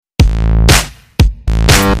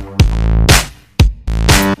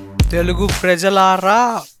తెలుగు ప్రజలారా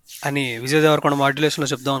అని విజయ్ దేవరకొండ మాడ్యులేషన్లో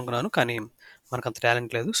చెప్దాం అనుకున్నాను, కానీ మనకంత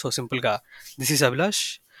టాలెంట్ లేదు. సో సింపుల్గా దిస్ ఈస్ అభిలాష్.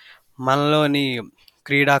 మనలోని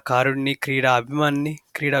క్రీడాకారుడిని, క్రీడా అభిమానిని,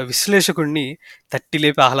 క్రీడా విశ్లేషకుడిని తట్టి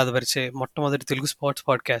లేపి ఆహ్లాదపరిచే మొట్టమొదటి తెలుగు స్పోర్ట్స్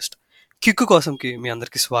పాడ్కాస్ట్ కిక్కు కోసంకి మీ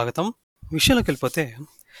అందరికీ స్వాగతం. విషయంలోకి వెళ్ళిపోతే,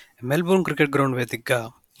 మెల్బోర్న్ క్రికెట్ గ్రౌండ్ వేదికగా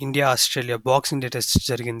India Australia boxing day test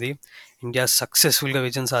జరిగింది. ఇండియా సక్సెస్ఫుల్గా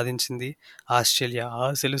విజయం సాధించింది. ఆస్ట్రేలియా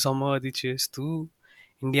ఆశలు సమాధి చేస్తూ,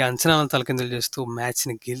 ఇండియా అంచనాలను తలకిందులు చేస్తూ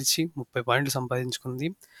మ్యాచ్ని గెలిచి 30 పాయింట్లు సంపాదించుకుంది.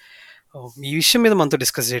 ఈ విషయం మీద మనతో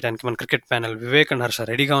డిస్కస్ చేయడానికి మన cricket panel Vivek and Harsha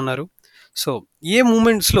రెడీగా ఉన్నారు. సో ఏ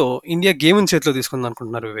మూమెంట్స్లో ఇండియా గేమ్ని చేతిలో తీసుకుంది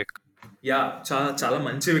అనుకుంటున్నారు వివేక్? యా చాలా చాలా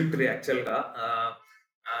మంచి విక్టరీ యాక్చువల్గా.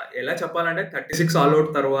 ఎలా చెప్పాలంటే 36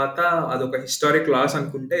 ఆల్అౌట్ తర్వాత అదొక హిస్టారిక్ లాస్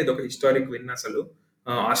అనుకుంటే ఇదొక హిస్టారిక్ విన్ అసలు.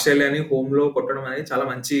 ఆస్ట్రేలియాని హోమ్లో కొట్టడం అనేది చాలా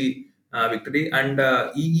మంచి విక్టరీ. అండ్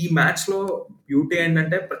ఈ ఈ మ్యాచ్లో బ్యూటీ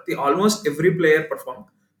ఏంటంటే almost every player perform,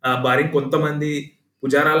 barring కొంతమంది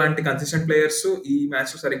పుజారా లాంటి కన్సిస్టెంట్ ప్లేయర్స్ ఈ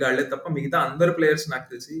మ్యాచ్ సరిగ్గా ఆడలేదు తప్ప మిగతా అందరు ప్లేయర్స్ నాకు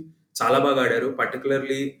తెలిసి చాలా బాగా ఆడారు.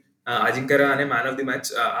 Particularly Ajinkya Rahane man of the match.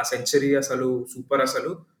 ఆ సెంచరీ అసలు సూపర్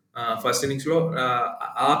అసలు. ఫస్ట్ ఇన్నింగ్స్ లో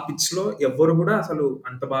ఆ పిచ్ లో ఎవ్వరు కూడా అసలు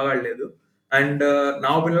అంత బాగా ఆడలేదు. అండ్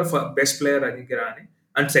నా opinion best player Ajinkya Rahane.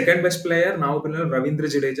 And second best player నా ఒపీనియన్ రవీంద్ర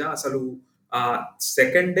జడేజా. అసలు ఆ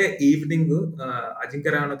సెకండ్ డే ఈవినింగ్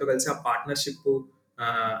అజింక్య రహానేతో కలిసి ఆ పార్ట్నర్షిప్,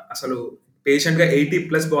 అసలు పేషెంట్ గా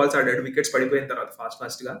 80+ బాల్స్ ఆడాడు వికెట్స్ పడిపోయిన తర్వాత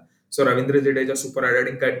ఫాస్ట్ గా. సో రవీంద్ర జడేజా సూపర్ ఆడాడు.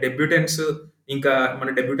 ఇంకా డెబ్యూటెంట్స్, ఇంకా మన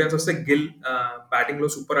డెబ్యూటెంట్స్ వస్తే గిల్ బ్యాటింగ్ లో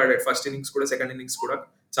సూపర్ ఆడాడు. ఫస్ట్ ఇన్నింగ్స్ కూడా సెకండ్ ఇన్నింగ్స్ కూడా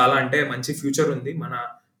చాలా, అంటే మంచి ఫ్యూచర్ ఉంది. మన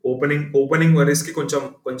ఓపెనింగ్ వరీస్ కి కొంచెం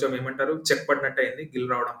కొంచెం ఏమంటారు చెక్ పడినట్టు అయింది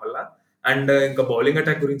గిల్ రావడం వల్ల. అండ్ ఇంకా బౌలింగ్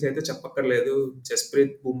అటాక్ గురించి అయితే చెప్పక్కర్లేదు.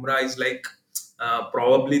 Jasprit Bumrah is like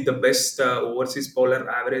probably the best overseas bowler.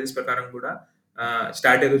 Average ప్రకారం కూడా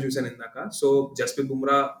స్టార్ట్ ఏదో చూసాను ఇందాక. So Jasprit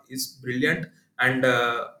Bumrah is brilliant. And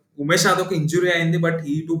Umesh Yadav injury అయింది, but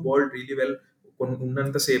he to bowled really well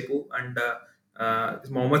ఉన్నంత సేపు. And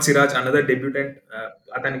Mohammed Siraj another debutante,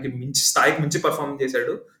 అతనికి స్థాయికి మించి పర్ఫార్మ్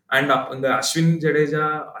చేశాడు. అండ్ ఇంకా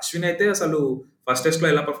అశ్విన్ అయితే అసలు ఫస్ట్ టెస్ట్ లో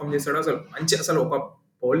ఎలా పర్ఫార్మ్ చేశాడో అసలు మంచి, అసలు ఒక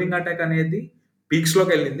బౌలింగ్ అటాక్ అనేది పీక్స్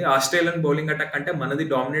లోకి వెళ్ళింది. ఆస్ట్రేలియన్ బౌలింగ్ అటాక్ అంటే మనది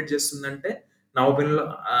డామినేట్ చేస్తుందంటే నా ఒపీనియన్ లో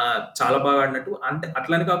చాలా బాగా ఆడినట్టు. అంటే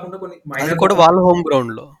అట్లని కాకుండా కొన్ని అది మైనర్ కూడా వాళ్ళ హోమ్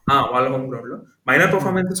గ్రౌండ్ లో, వాళ్ళ హోమ్ గ్రౌండ్ లో మైనర్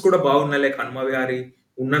పర్ఫార్మెన్సెస్ కూడా బాగున్నాయి. లైక్ హనుమ విహారీ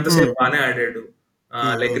ఉన్నంతసేపు బాగానే ఆడాడు.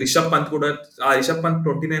 లైక్ రిషబ్ పంత్ కూడా, రిషబ్ పంత్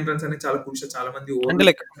 29 రన్స్ అనేది చాలా క్రూషియల్. చాలా మంది అంటే ఓవర్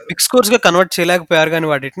లైక్ బిగ్ స్కోర్స్ గా కన్వర్ట్ చేయలేకపోయారు కానీ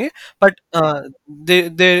వాటిని, బట్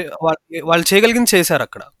వాళ్ళు చేయగలిగింది చేశారు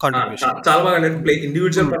అక్కడ కాంట్రిబ్యూషన్. చాలా బాగా ఆడారు.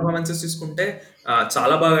 ఇండివిజువల్ పర్ఫార్మెన్సెస్ తీసుకుంటే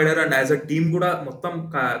చాలా బాగా ఆడారు. అండ్ యాజ్ అ టీమ్ కూడా మొత్తం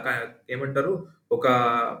ఏమంటారు ఒక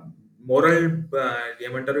మోరల్,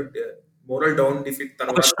 ఏమంటారు మోరల్ డౌన్ డిఫీట్ ఒక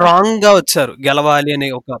తర్వాత స్ట్రాంగ్ గా వచ్చారు, గెలవాలి అనే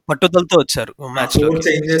ఒక పట్టుదలతో వచ్చారు మ్యాచ్ 4 లోకి.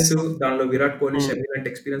 చేంజెస్, దానిలో విరాట్ కోహ్లీ, షమి లాంటి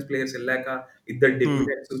ఎక్స్పీరియన్స్ ప్లేయర్స్ వెళ్ళాక ఇద్దరు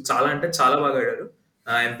డెబ్యూటెంట్స్ చాలా, అంటే చాలా బాగా ఆడారు.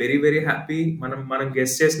 I'm very very happy. మనం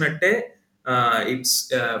గెస్ చేసినట్టే ఇట్స్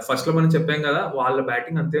ఫస్ట్ లో మనం చెప్పాం కదా వాళ్ళ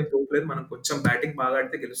బ్యాటింగ్ అంతేం తోపలేదు, మనం కొంచెం బ్యాటింగ్ బాగా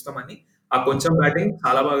ఆడితే గెలుస్తామని. ఆ కొంచెం బ్యాటింగ్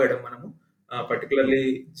చాలా బాగా ఆడాం మనము. Particularly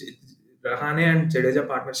Rahane and Jadeja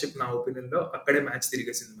partnership నా ఒపీనియన్ లో అక్కడే మ్యాచ్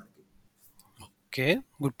తిరిగేసింది మనకి. Okay,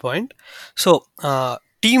 good point. So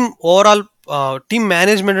team overall, team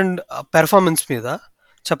management and performance మీద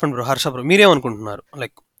చెప్పండి బ్రో. హర్ష బ్రో, మీరేమనుకుంటున్నారు?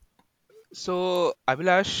 లైక్ సో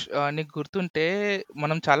అభిలాష్, నీకు గుర్తుంటే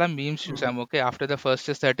మనం చాలా మీమ్స్ చూసాము. Okay, after the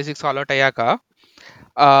first 36 all out అయ్యాక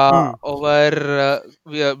over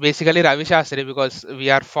basically Ravi Sastry, because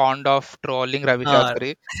we are fond of trolling Ravi Sastry.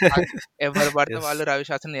 ఎవరు పడితే వాళ్ళు రవి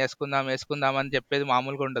శాస్త్రిని వేసుకుందాం అని చెప్పేది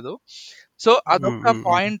మామూలుగా ఉండదు. సో అదొక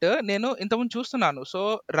పాయింట్ నేను ఇంతకుముందు చూస్తున్నాను. సో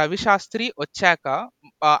రవి శాస్త్రి వచ్చాక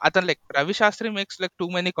అతను like Ravi Sastry makes like too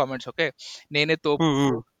many comments. Okay, నేనే తోపు,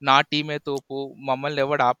 నా టీమే తోపు, మమ్మల్ని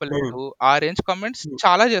ఎవడు ఆపలేదు, ఆ రేంజ్ కామెంట్స్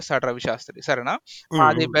చాలా చేస్తాడు రవి శాస్త్రి. సరేనా,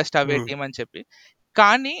 మాది బెస్ట్ అవే టీమ్ అని చెప్పి.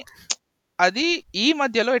 కానీ అది ఈ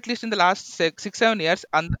మధ్యలో at least in the last 6-7 years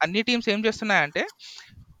అన్ని టీమ్స్ ఏం చేస్తున్నాయంటే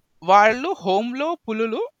వాళ్ళు హోమ్ లో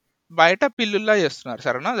పులులు, బయట పిల్లుల్లా చేస్తున్నారు.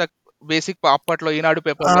 సరేనా, బేసిక్ అప్పట్లో ఈనాడు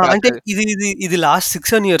పేపర్ అంటే ఇది లాస్ట్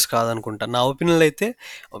 6-7 years కాదనుకుంటా నా ఒపీనియన్ అయితే.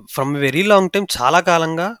 ఫ్రమ్ వెరీ లాంగ్ టైం, చాలా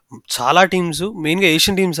కాలంగా చాలా టీమ్స్, మెయిన్గా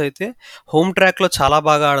ఏషియన్ టీమ్స్ అయితే హోమ్ ట్రాక్లో చాలా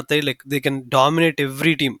బాగా ఆడతాయి. Like they can dominate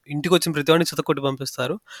every team. ఇంటికి వచ్చిన ప్రతి వాడిని చితకొట్టి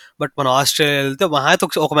పంపిస్తారు. బట్ మనం ఆస్ట్రేలియా వెళ్తే మహా అయితే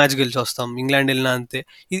ఒక మ్యాచ్ గెలిచి వస్తాం. ఇంగ్లాండ్ వెళ్ళినా అంతే,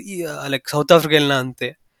 ఇది లైక్ సౌత్ ఆఫ్రికా వెళ్ళినా అంతే.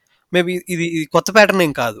 మేబీ ఇది కొత్త ప్యాటర్న్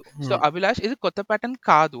ఏం కాదు. సో అభిలాష్, ఇది కొత్త ప్యాటర్న్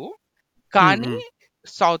కాదు, కానీ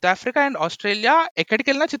సౌత్ ఆఫ్రికా అండ్ ఆస్ట్రేలియా ఎక్కడికి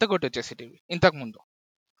వెళ్ళినా చిత్తగొట్టి వచ్చేసి ఇంతకు ముందు.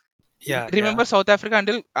 Yeah! Yeah! Remember South Africa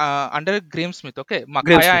under Graeme Smith. Okay. Graeme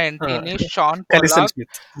Makhaya Smith. Ntini, Shaun Kallis and Pollock,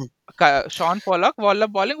 Smith. హ్మ్. షాన్ పోలాక్ వాళ్ళ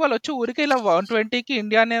బౌలింగ్ వాళ్ళొచ్చి ఊరికే ఇలా 120కి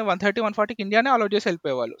ఇండియానే 130, 140కి ఇండియానే ఆల్ ఔట్ చేసి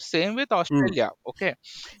వెళ్ళిపోయేవాళ్ళు. సేమ్ విత్ హ్మ్. ఆస్ట్రేలియా. ఓకే.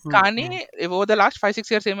 హ్మ్. కానీ హ్మ్. ఓవర్ ద లాస్ట్ 5,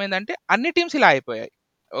 6 ఇయర్స్ ఏమైందంటే అన్ని టీమ్స్ ఇలా అయిపోయాయి.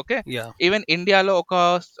 ఓకే. యాహ్! ఈవెన్ ఇండియాలో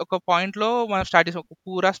ఒక పాయింట్‌లో మనం స్టార్ట్ చేసాం. ఒక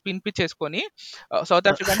పూరా స్పిన్ పిచ్ ఏసుకొని సౌత్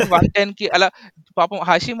ఆఫ్రికాని 110కి అలా పాపం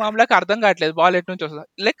హషీమ్ ఆమ్లాకి అర్థం కావట్లేదు బాల్ ఎటు నుంచి వస్తదో.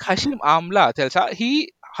 లైక్ హషీమ్ ఆమ్లా తెలుసా?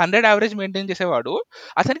 100 యావరేజ్ మెయింటైన్ చేసేవాడు.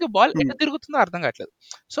 అతనికి బాల్ హ్మ్. ఎటు తిరుగుతుందో అర్థం కావట్లేదు.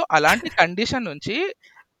 సో, అలాంటి కండిషన్ నుంచి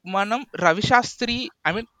మనం Ravi Shastri,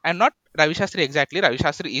 I mean I'm not Ravi Shastri exactly. Ravi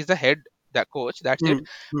Shastri is the head, the coach, that's hmm. It.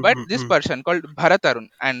 Hmm. But hmm. This hmm. Person called Bharat Arun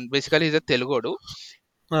and basically is a తెలుగోడు.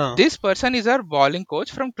 Ah! This person is our bowling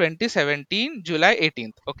coach from 2017 July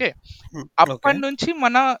 18థ్. Okay. Hmm. Okay. అప్పటి నుంచి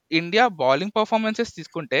మన India bowling performances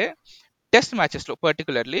తీసుకుంటే test మ్యాచెస్‌లో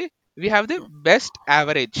particularly we have the best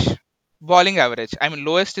average. Bowling average. I mean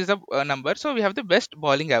lowest is the number. So, we have the best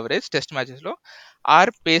bowling average test మ్యాచెస్‌లో.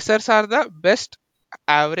 Our pacers are the best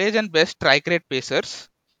average and best strike rate pacers.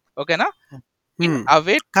 ఓకేనా? In hmm.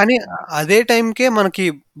 అవే కానీ అదే టైంకే మనకి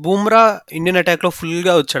Bumrah Indian అటాక్‌లో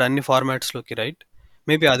ఫుల్‌గా వచ్చాడు అన్ని ఫార్మాట్స్‌లోకి రైట్?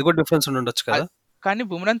 మేబీ అది కూడా డిఫరెన్స్ ఉండుండొచ్చు కదా! కానీ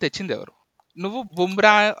బుమ్రాని తెచ్చిందెవరు? నువ్వు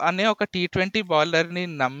బుమ్రా అనే ఒక టీ20 బౌలర్‌ని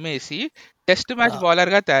నమ్మేసి టెస్ట్ మ్యాచ్ ఆ!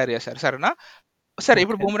 బౌలర్‌గా తయారు చేశారు. సరేనా? సరే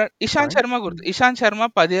ఇప్పుడు ఓకే. ఇషాంత్ ఫైన్. శర్మ గుర్తు. ఇషాంత్ శర్మ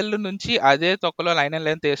 10 ఏళ్ల నుంచి అదే తొక్కలో లైన్ అండ్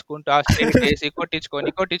లెంత్ యేసుకుంటూ ఆ స్ట్రెయిట్ ఏసి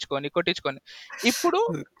కొట్టించుకొని ఇప్పుడు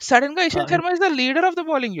సడెన్‌గా ah! Ishant Sharma is the leader of the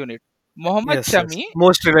bowling unit. Mohammed yes. Yes. Shami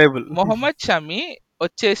most reliable. Mohammed Shami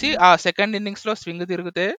వచ్చేసి ఆ సెకండ్ ఇన్నింగ్స్‌లో స్వింగ్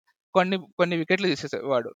తిరిగితే కొన్ని వికెట్లు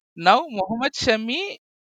తీసేసేవాడు. Now Mohammed Shami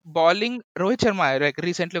bowling Rohit Sharma like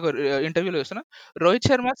recently ఒక ఇంటర్వ్యూలో చూస్తున్నా. Rohit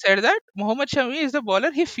Sharma said that Mohammed Shami is the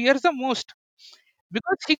bowler he fears the most.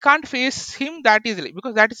 Because he can't face him that easily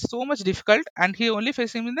because that is so much difficult and he only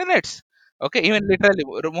face him in the nets. Okay, even literally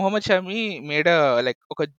Mohammad Shami made a like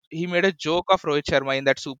okay, he made a joke of Rohit Sharma in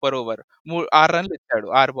that super over. 6 రన్లు ఇచ్చాడు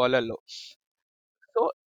 6 బాలల్లో. So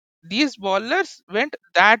these bowlers went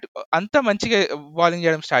that అంత మంచిగా bowling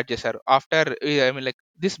చేయడం start చేశారు. After I mean like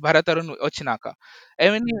this Bharat Arun వచ్చినాక. I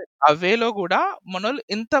mean ఆ వేలో కూడా మనోళ్ళు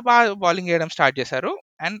ఇంత బాగా బౌలింగ్ చేయడం స్టార్ట్ చేశారు.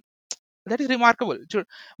 And that is remarkable.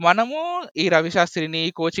 మనము ఈ రవి శాస్త్రిని,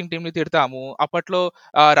 ఈ కోచింగ్ టీమ్‌ని తిడతాము. అప్పట్లో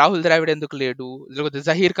రాహుల్ ద్రావిడ్ ఎందుకు లేడు? లేకపోతే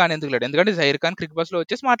జహీర్ ఖాన్ ఎందుకు లేడు? ఎందుకంటే జహీర్ ఖాన్ క్రిక్ బస్‌లో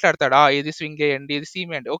వచ్చేసి మాట్లాడతాడు. ఇది స్వింగ్ ఎయండి, ఇది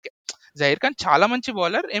సీమ్ ఎయండి. ఓకే. జహీర్ ఖాన్ చాలా మంచి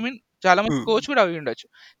బౌలర్. ఐ మీన్ చాలా మంచి హ్మ్. కోచ్ కూడా అయ్యుండొచ్చు.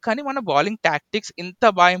 కానీ మన బౌలింగ్ టాక్టిక్స్ ఇంత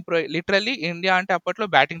ఇంప్రూవ్ లిటరల్లీ ఇండియా అంటే అప్పట్లో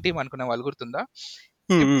బ్యాటింగ్ టీమ్ అనుకునేవాళ్ళు గుర్తుందా?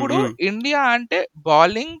 హ్మ్. హ్మ్. ఇప్పుడు హ్మ్. ఇండియా అంటే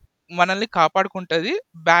బౌలింగ్ మనల్ని కాపాడుకుంటది.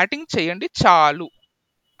 బ్యాటింగ్ చేయండి చాలు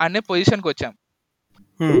అనే పొజిషన్‌కొచ్చాం.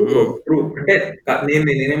 True hmm. Bro. Hmm. True. అంటే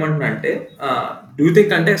నేనేమంటున్నా అంటే డూ యూ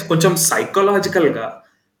థింక్ అంటే కొంచెం సైకలాజికల్‌గా హుహు.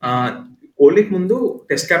 ఆహ్, కోహ్లీకి ముందు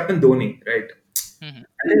టెస్ట్ కెప్టెన్ ధోని రైట్? హుహు.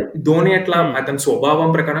 అంటే ధోని ఎట్లా హ్మ్. అతని స్వభావం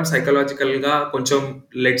ప్రకారం సైకలాజికల్‌గా కొంచెం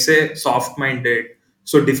let's say soft minded.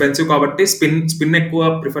 So, defensive కాబట్టి స్పిన్ ఎక్కువ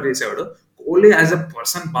ప్రిఫర్ చేసేవాడు. Kohli as a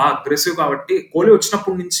person aggressive కాబట్టి కోహ్లీ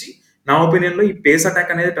వచ్చినప్పటి నుంచి నా ఒపీనియన్‌లో ఈ పేస్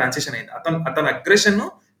అటాక్ అనేది ట్రాన్సిషన్ అయింది. అతని అగ్రెషన్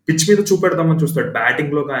పిచ్ మీద చూపెడదామని చూస్తాడు.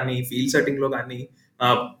 బ్యాటింగ్‌లో గాని, ఫీల్డ్ సెట్టింగ్‌లో గాని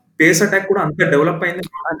ఆహ్, పేస్ అటాక్ కూడా అంత డెవలప్ అయింది.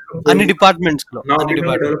 అన్ని డిపార్ట్‌మెంట్స్‌లో. నా అన్ని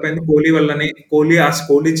ఒపీనియన్‌లో డెవలప్ డిపార్ట్‌మెంట్‌లో. అయింది కోహ్లీ వల్లనే.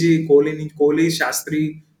 కోహ్లీ, శాస్త్రి,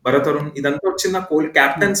 భరత్ అరుణ్ ఇదంతా వచ్చింది కోహ్లీ హ్మ్.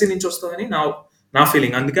 కెప్టెన్సీ నుంచి వస్తదని నా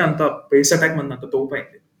ఫీలింగ్. అందుకే అంత పేస్ అటాక్ మనది అంత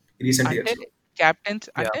తోపయింది రీసెంట్ అంటే ఇయర్స్‌లో. యాహ్!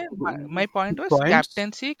 అంటే my point was points.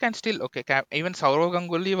 Captaincy can still okay. Even Sourav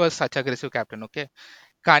Ganguly was such aggressive captain. Okay.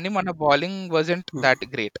 కానీ మన బౌలింగ్ వాజంట్ హ్మ్. Thought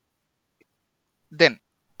great. Then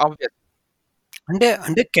obvious. అంటే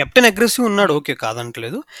కెప్టెన్ అగ్రెసివ్ ఉన్నాడు. హ్మ్. ఓకే.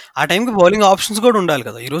 కాదనట్లేదు. ఆ టైంకి బౌలింగ్ ఆప్షన్స్ కూడా ఉండాలి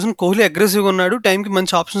కదా! ఈ రోజున కోహ్లీ అగ్రెసివ్‌గా ఉన్నాడు. టైంకి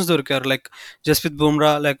మంచి ఆప్షన్స్ దొరికారు. లైక్ జస్ప్రీత్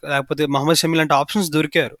బుమ్రా లేకపోతే మహమ్మద్ షమి లాంటి ఆప్షన్స్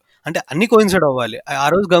దొరికారు. అంటే అన్నీ కోయిన్సైడ్ అవ్వాలి. ఆ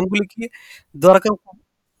రోజు గంగూలీకి దొరక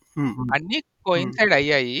హ్మ్. హ్మ్. అన్నీ హ్మ్. కోయిన్సైడ్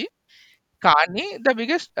అయ్యాయి. కానీ ద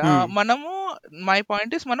బిగ్గెస్ట్ హ్మ్. మై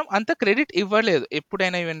పాయింట్ ఈస్ మనం అంత క్రెడిట్ ఇవ్వలేదు.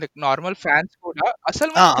 ఎప్పుడైనా ఈవెన్ లైక్ నార్మల్ ఫ్యాన్స్ కూడా అసలు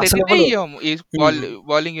మనం క్రెడిటే అసలివ్వలేదు. ఇయ్యము. ఈ హ్మ్.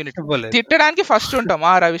 బౌలింగ్ యూనిట్‌కి. ఇవ్వలేదు. తిట్టడానికి ఫస్ట్ ఉంటాం.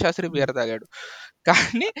 రవి శాస్త్రి హ్మ్. బియర్ తాగాడు.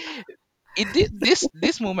 కానీ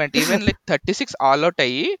this moment even like 36 all out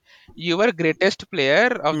అయ్యి your greatest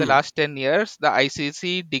player of the హ్మ్. Last 10 years the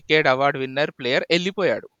ICC decade award winner player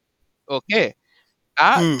ఎళ్ళిపోయాడు. Okay. ఆ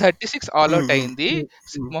హ్మ్. 36 ఆల్ హ్మ్. ఔట్ హ్మ్. అయింది.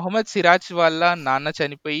 హ్మ్. మొహమ్మద్ సిరాజ్ వాళ్ళ నాన్న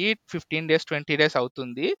చనిపోయి 15 డేస్, 20 డేస్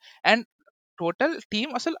అవుతుంది. అండ్ టోటల్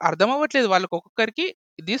టీమ్ అసలు అర్థం అవ్వట్లేదు వాళ్ళకి ఒక్కొక్కరికి.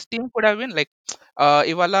 This team could have been like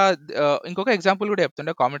ఇవాళ ఇంకొక ఎగ్జాంపుల్ కూడా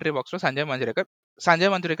చెప్తుండే కామెంటరీ బాక్స్‌లో Sanjay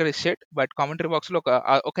Manjrekar is shit. But commentary బాక్స్‌లో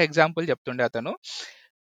ఒక ఎగ్జాంపుల్ చెప్తుండే అతను.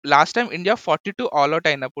 Last time India 42 all out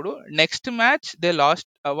అయినప్పుడు నెక్స్ట్ మ్యాచ్ దే లాస్ట్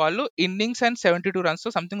వాళ్ళు ఇన్నింగ్స్ అండ్ 72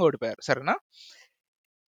 రన్స్‌తో సంథింగ్ ఓడిపోయారు. సరేనా?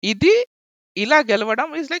 ఇది ఇలా గెలవడం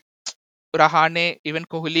is like Rahane, even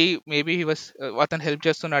Kohli maybe he was అతను help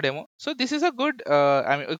చేస్తున్నాడేమో. So this is a good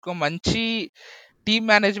I mean ఒక మంచి టీమ్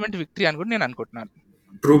మేనేజ్మెంట్ విక్టరీ అని కూడా నేను అనుకుంటున్నాను.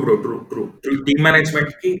 True bro. True. True. True. Team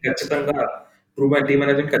మేనేజ్మెంట్‌కి ఖచ్చితంగా టీమ్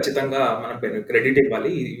మేనేజ్మెంట్ ఖచ్చితంగా మనం క్రెడిట్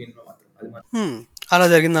ఇవ్వాలి. ఈ విన్‌లో మాత్రం. అది మాత్రం. అలా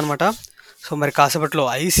జరిగిందనమాట. సో మరి కాసేపట్లో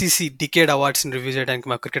ఐసీసీ డికేడ్ అవార్డ్స్ని రివ్యూ చేయడానికి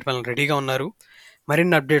మా క్రికెట్ ప్యానల్ రెడీగా ఉన్నారు.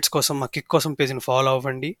 మరిన్ని అప్డేట్స్ కోసం మా కిక్ కోసం పేజ్ని ఫాలో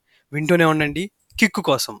అవ్వండి. వింటూనే ఉండండి కిక్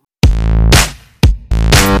కోసం.